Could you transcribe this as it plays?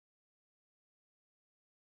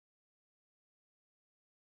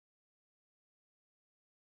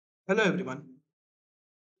Hello everyone.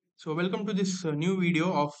 So welcome to this new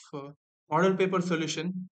video of model paper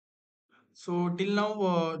solution. So till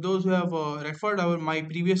now, those who have referred our my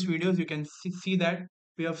previous videos, you can see that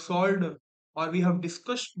we have solved or we have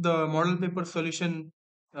discussed the model paper solution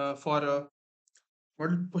for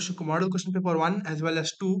model question paper 1 as well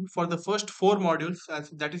as 2 for the first four modules,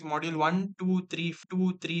 as that is module 1, 2,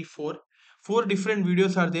 3, 4. Four different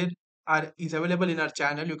videos are there, are is available in our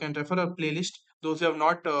channel. You can refer our playlist. Those who have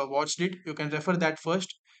not watched it, you can refer that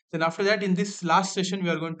first. Then after that, in this last session we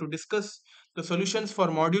are going to discuss the solutions for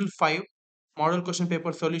module 5, model question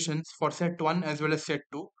paper solutions for set 1 as well as set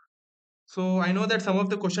 2. So I know that some of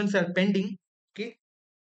the questions are pending. Okay,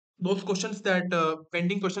 those questions that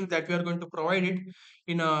pending questions that we are going to provide it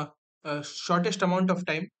in a shortest amount of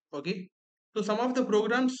time. Okay, so some of the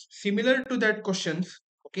programs similar to that questions,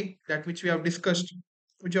 okay, that which we have discussed,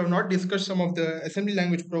 which we have not discussed, some of the assembly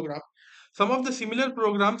language program, some of the similar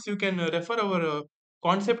programs you can refer our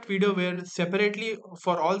concept video where separately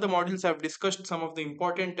for all the modules I've discussed some of the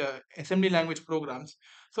important assembly language programs.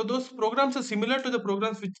 So those programs are similar to the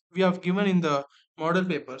programs which we have given in the model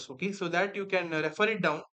papers. Okay, so that you can refer it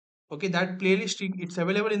down. Okay, that playlist it's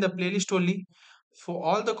available in the playlist only for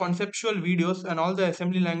all the conceptual videos and all the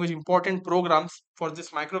assembly language important programs for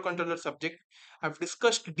this microcontroller subject. I've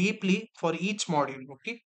discussed deeply for each module.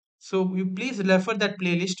 Okay, so you please refer that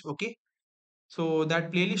playlist. Okay, so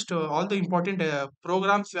that playlist, all the important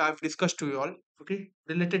programs I've discussed to you all, okay,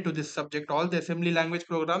 related to this subject, all the assembly language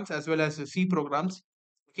programs as well as the C programs.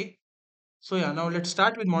 Okay, so yeah, now let's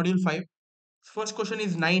start with module 5. First question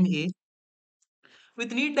is 9A.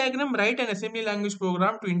 With need diagram, write an assembly language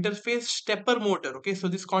program to interface stepper motor. Okay, so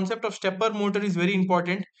this concept of stepper motor is very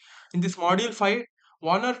important. In this module 5,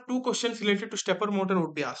 one or two questions related to stepper motor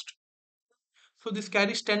would be asked. So this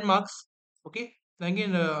carries 10 marks. Okay, then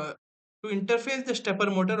again, to interface the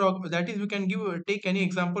stepper motor, or that is, we can take any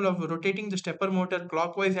example of rotating the stepper motor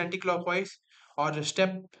clockwise, anti-clockwise, or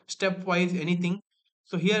stepwise, anything.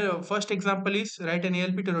 So here, first example is write an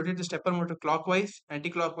ALP to rotate the stepper motor clockwise,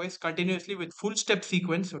 anti-clockwise, continuously with full step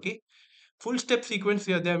sequence. Okay, full step sequence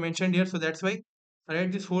here they are mentioned here, so that's why I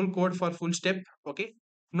write this whole code for full step. Okay,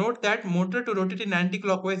 note that motor to rotate in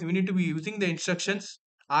anti-clockwise, we need to be using the instructions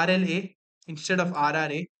RLA instead of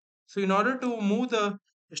RRA. So in order to move the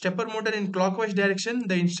stepper motor in clockwise direction,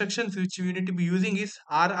 the instructions which we need to be using is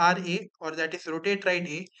RRA, or that is rotate right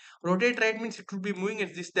A. Rotate right means it will be moving in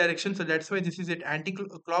this direction, so that's why this is it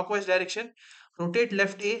anti-clockwise direction. Rotate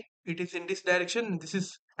left A, it is in this direction, this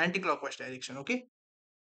is anti-clockwise direction. Okay,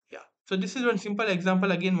 yeah. So this is one simple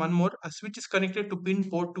example. Again, one more. A switch is connected to pin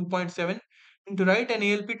port 2.7. And to write an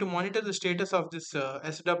ALP to monitor the status of this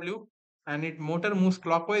SW, and it motor moves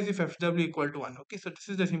clockwise if FW equal to 1. Okay, so this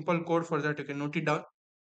is the simple code for that. You can note it down.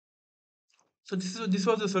 So this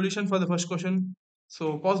was the solution for the first question.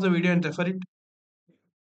 So pause the video and refer it.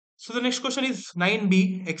 So the next question is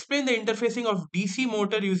 9B. Explain the interfacing of DC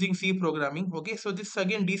motor using C programming. Okay, so this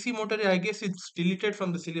again DC motor, I guess it's deleted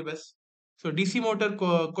from the syllabus. So DC motor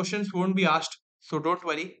questions won't be asked. So don't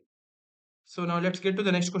worry. So now let's get to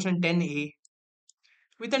the next question 10A.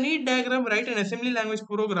 With a neat diagram, write an assembly language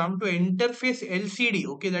program to interface LCD,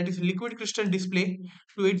 okay, that is liquid crystal display,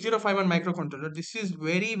 to 8051 microcontroller. This is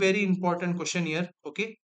very, very important question here,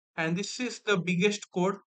 okay, and this is the biggest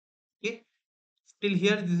code, okay. Till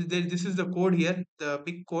here, this is the code here, the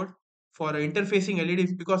big code for interfacing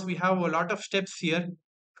LEDs, because we have a lot of steps here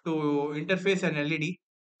to interface an LED,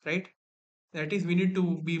 right? That is, we need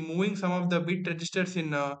to be moving some of the bit registers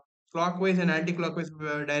in clockwise and anti-clockwise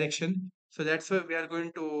direction. So that's why we are going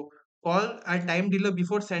to call a time delay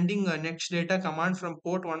before sending next data command from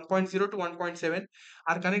port 1.0 to 1.7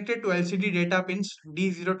 are connected to LCD data pins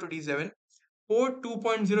D0 to D7. Port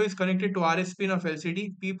 2.0 is connected to RS pin of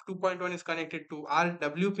LCD. P 2.1 is connected to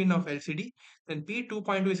RW pin of LCD. Then P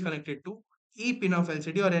 2.2 is connected to E pin of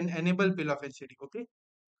LCD, or an enable pin of LCD. Okay.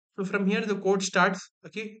 So from here the code starts.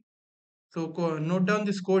 Okay. So note down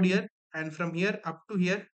this code here, and from here up to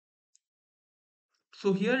here.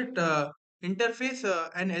 So here interface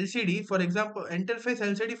an LCD. For example, interface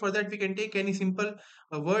LCD. For that we can take any simple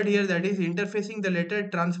word here, that is interfacing the letter,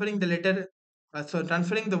 transferring the letter. So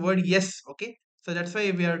transferring the word yes. Okay. So that's why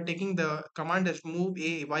we are taking the command as move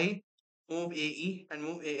AY, move AE, and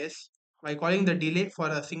move AS by calling the delay for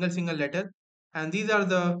a single letter. And these are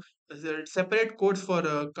the separate codes for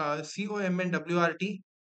COM and WRT,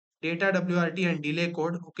 data WRT and delay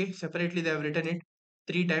code. Okay, separately they have written it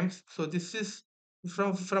three times. So this is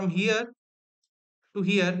from here to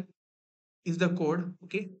here is the code.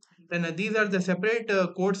 Okay, then these are the separate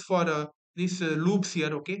codes for these loops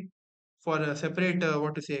here. Okay, for separate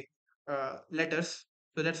what to say letters.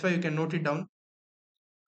 So that's why you can note it down.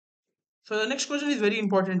 So the next question is very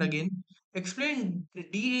important again. Explain the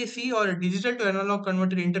DAC or digital to analog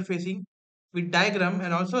converter interfacing with diagram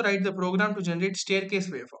and also write the program to generate staircase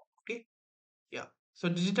waveform. Okay. Yeah. So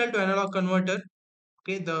digital to analog converter.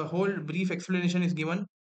 Okay. The whole brief explanation is given.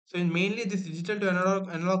 So in mainly this digital to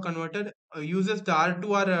analog converter uses the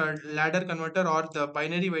R2R ladder converter or the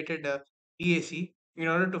binary weighted DAC in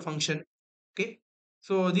order to function. Okay.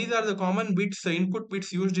 So these are the common bits, input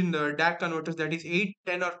bits used in the DAC converters, that is 8,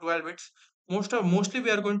 10 or 12 bits. Mostly we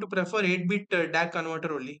are going to prefer 8-bit DAC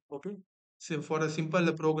converter only. Okay. So for a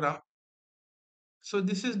simple program. So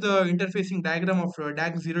this is the interfacing diagram of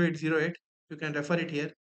DAC 0808. You can refer it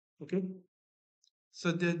here. Okay.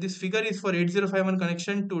 So this figure is for 8051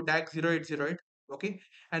 connection to DAC 0808. Okay.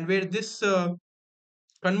 And where this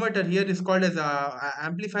converter here is called as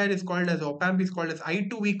amplifier is called as op amp is called as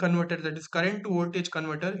I2V converter, that is current to voltage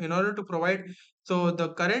converter, in order to provide. So the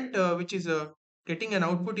current which is getting an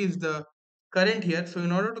output is the current here. So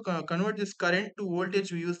in order to convert this current to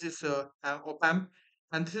voltage, we use this op amp,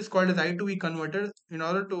 and this is called as I2V converter in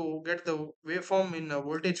order to get the waveform in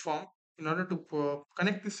voltage form, in order to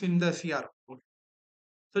connect this in the CR.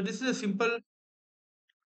 So this is a simple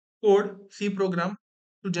code C program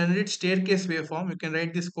to generate staircase waveform. You can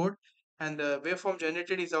write this code, and the waveform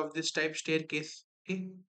generated is of this type, staircase. Okay,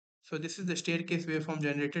 so this is the staircase waveform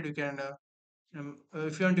generated. You can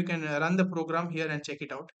if you want, you can run the program here and check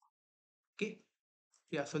it out. Okay,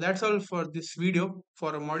 yeah, so that's all for this video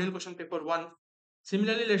for model question paper 1.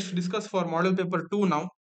 Similarly, let's discuss for model paper 2 now.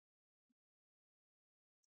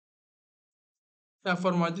 Yeah,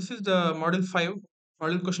 this is the model 5,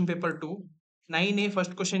 model question paper 2. 9A,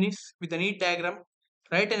 first question is with a neat diagram,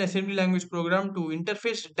 write an assembly language program to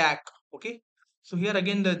interface DAC. Okay. So here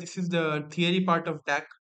again, this is the theory part of DAC.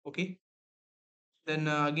 Okay. Then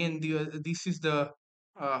again, this is the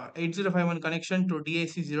 8051 connection to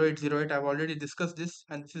DAC 0808. I've already discussed this,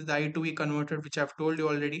 and this is the I2E converter, which I've told you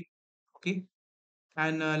already. Okay.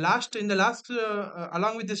 And along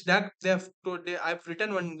with this DAC, I've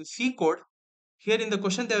written one C code. Here in the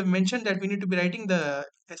question, they have mentioned that we need to be writing the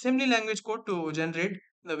assembly language code to generate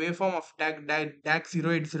the waveform of DAC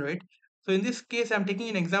 0808. So in this case, I'm taking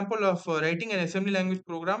an example of writing an assembly language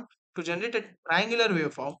program to generate a triangular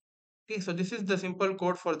waveform. Okay, so this is the simple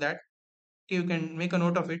code for that. Okay, you can make a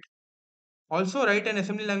note of it. Also write an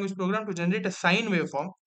assembly language program to generate a sine waveform.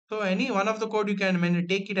 So any one of the code you can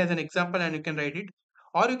take it as an example and you can write it.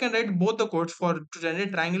 Or you can write both the codes for to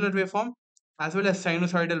generate triangular waveform as well as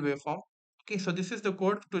sinusoidal waveform. Okay, so this is the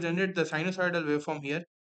code to generate the sinusoidal waveform here.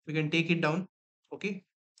 We can take it down. Okay.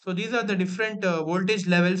 So these are the different voltage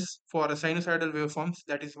levels for sinusoidal waveforms,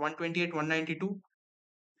 that is 128, 192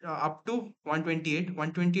 up to 128,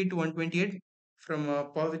 128 to 128. From a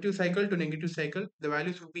positive cycle to negative cycle, the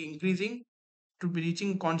values will be increasing to be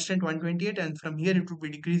reaching constant 128, and from here it will be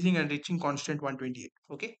decreasing and reaching constant 128.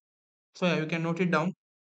 Okay, so yeah, you can note it down.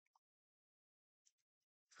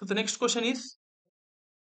 So the next question is,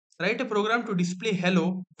 write a program to display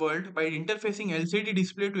hello world by interfacing LCD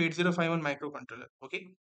display to 8051 microcontroller. Okay,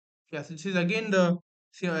 yes, this is again the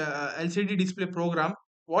LCD display program.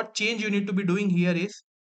 What change you need to be doing here is,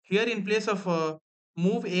 here in place of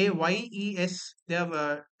move a yes, they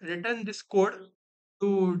have written this code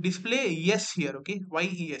to display yes here. Okay,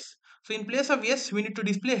 yes. So in place of yes, we need to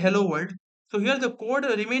display hello world. So here the code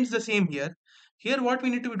remains the same here. Here what we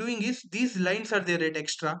need to be doing is, these lines are there at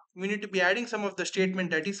extra. We need to be adding some of the statement,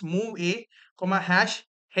 that is move a comma hash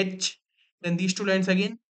h. Then these two lines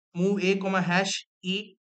again, move a comma hash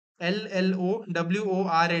e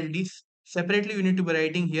LLOWORLD. Separately, we need to be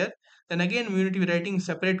writing here. Then again, we need to be writing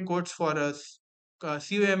separate codes for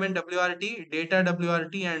COMN WRT, data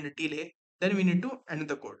WRT, and delay. Then we need to end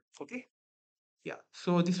the code. Okay. Yeah.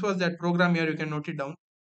 So this was that program here. You can note it down.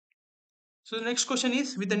 So the next question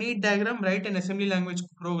is, with a neat diagram, write an assembly language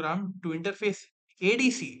program to interface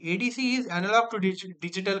ADC. ADC is analog to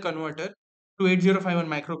digital converter to 8051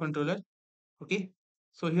 microcontroller. Okay.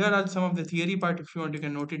 So here are some of the theory part. If you want, you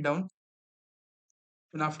can note it down.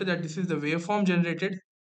 And after that, this is the waveform generated.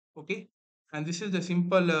 Okay, and this is the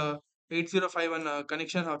simple 8051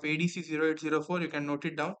 connection of ADC 0804. You can note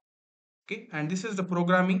it down. Okay, and this is the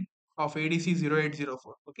programming of ADC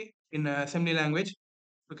 0804. Okay, in assembly language,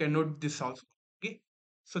 you can note this also. Okay,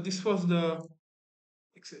 so this was the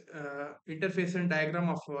interface and diagram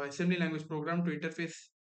of assembly language program to interface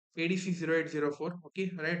ADC 0804.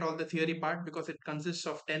 Okay, write all the theory part because it consists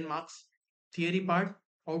of 10 marks. Theory part,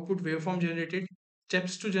 output waveform generated,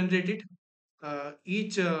 steps to generate it,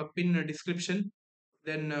 each pin description,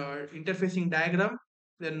 then interfacing diagram,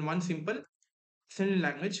 then one simple assembly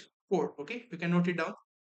language code. Okay, you can note it down.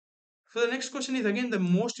 So the next question is again the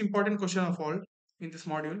most important question of all in this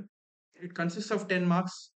module. It consists of 10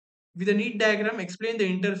 marks. With a neat diagram, explain the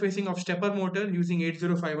interfacing of stepper motor using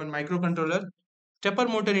 8051 microcontroller. Stepper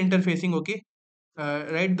motor interfacing, okay.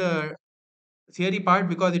 Write the theory part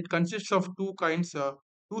because it consists of two kinds,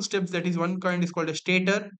 two steps. That is, one kind is called a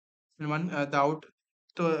stator, and one the out.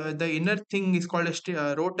 So the inner thing is called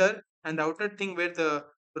a rotor, and the outer thing where the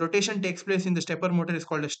rotation takes place in the stepper motor is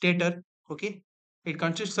called a stator. Okay, it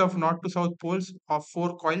consists of north to south poles of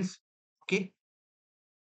four coils. Okay,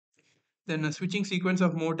 then a switching sequence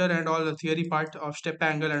of motor and all the theory part of step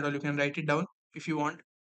angle and all. You can write it down if you want.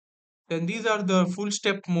 Then these are the full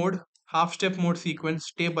step mode, half step mode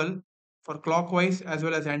sequence table for clockwise as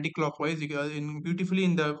well as anti-clockwise. In beautifully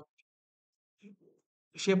in the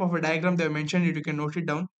shape of a diagram they have mentioned it. You can note it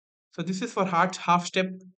down. So this is for half step.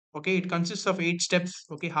 Okay, it consists of 8 steps.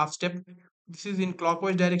 Okay, half step. This is in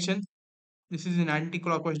clockwise direction. This is in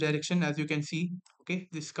anti-clockwise direction, as you can see. Okay,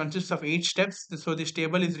 this consists of 8 steps. So this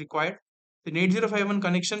table is required. The 8051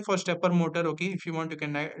 connection for stepper motor. Okay, if you want, you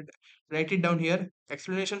can write it down here.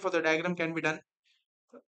 Explanation for the diagram can be done.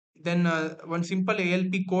 Then one simple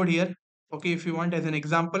ALP code here. Okay, if you want as an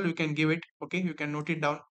example, you can give it. Okay, you can note it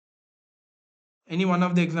down. Any one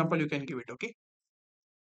of the example you can give it. Okay.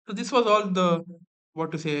 So this was all the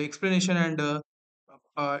what to say explanation and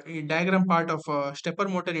a diagram part of stepper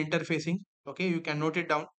motor interfacing. Okay, you can note it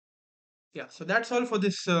down. Yeah. So that's all for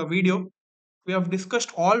this video. We have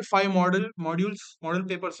discussed all five model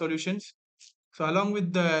paper solutions. So along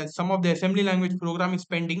with the some of the assembly language program is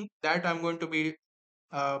pending that I'm going to be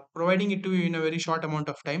providing it to you in a very short amount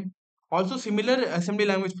of time. Also, similar assembly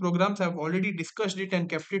language programs have already discussed it and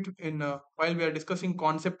kept it in while we are discussing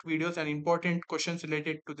concept videos and important questions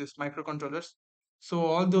related to this microcontrollers. So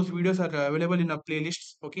all those videos are available in our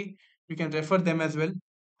playlists. Okay, you can refer them as well.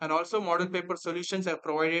 And also, model paper solutions have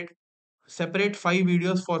provided separate 5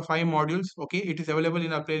 videos for 5 modules. Okay, it is available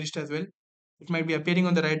in our playlist as well. It might be appearing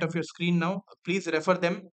on the right of your screen now. Please refer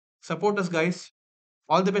them. Support us, guys.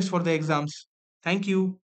 All the best for the exams. Thank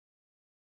you.